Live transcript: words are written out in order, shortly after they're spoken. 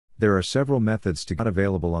There are several methods to get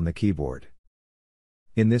available on the keyboard.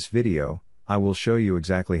 In this video, I will show you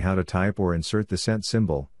exactly how to type or insert the cent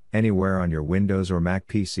symbol anywhere on your Windows or Mac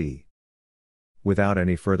PC. Without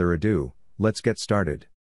any further ado, let's get started.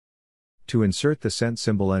 To insert the cent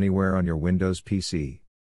symbol anywhere on your Windows PC.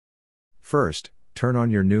 First, turn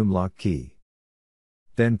on your Numlock key.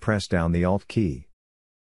 Then press down the Alt key.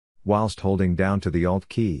 Whilst holding down to the Alt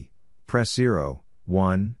key, press 0,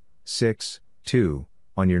 1, 6, 2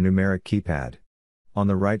 on your numeric keypad on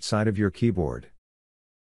the right side of your keyboard.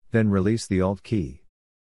 Then release the Alt key.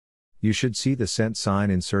 You should see the cent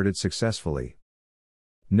sign inserted successfully.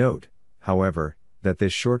 Note, however, that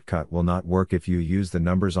this shortcut will not work if you use the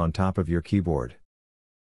numbers on top of your keyboard.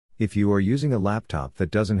 If you are using a laptop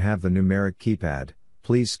that doesn't have the numeric keypad,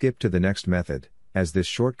 please skip to the next method, as this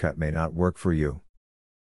shortcut may not work for you.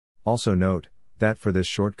 Also note, that for this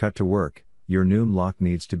shortcut to work, your Numlock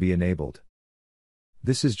needs to be enabled.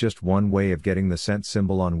 This is just one way of getting the cent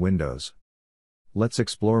symbol on Windows. Let's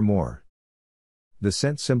explore more. The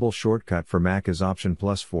cent symbol shortcut for Mac is Option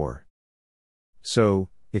 +4. So,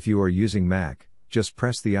 if you are using Mac, just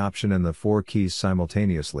press the Option and the 4 keys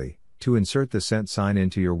simultaneously, to insert the cent sign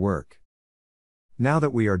into your work. Now that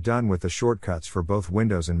we are done with the shortcuts for both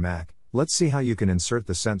Windows and Mac, let's see how you can insert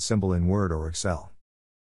the cent symbol in Word or Excel.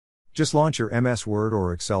 Just launch your MS Word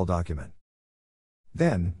or Excel document.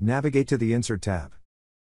 Then, navigate to the Insert tab.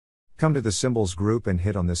 Come to the Symbols group and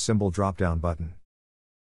hit on this symbol drop-down button.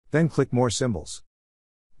 Then click More Symbols.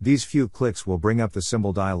 These few clicks will bring up the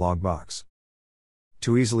symbol dialog box.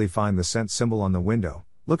 To easily find the cent symbol on the window,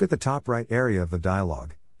 look at the top right area of the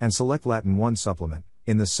dialog, and select Latin 1 supplement,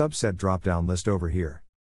 in the subset drop-down list over here.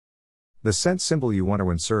 The cent symbol you want to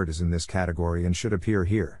insert is in this category and should appear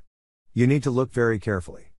here. You need to look very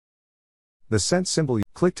carefully. The cent symbol,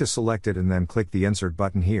 click to select it and then click the Insert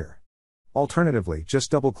button here. Alternatively, just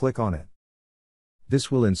double-click on it. This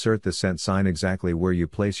will insert the cent sign exactly where you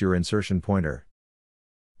place your insertion pointer.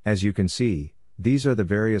 As you can see, these are the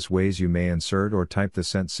various ways you may insert or type the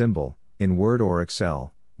cent symbol, in Word or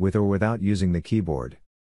Excel, with or without using the keyboard.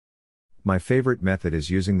 My favorite method is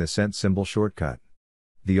using the cent symbol shortcut.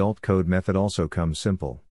 The Alt code method also comes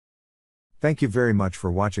simple. Thank you very much for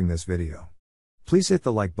watching this video. Please hit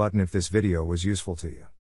the like button if this video was useful to you.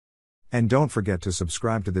 And don't forget to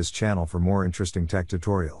subscribe to this channel for more interesting tech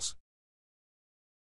tutorials.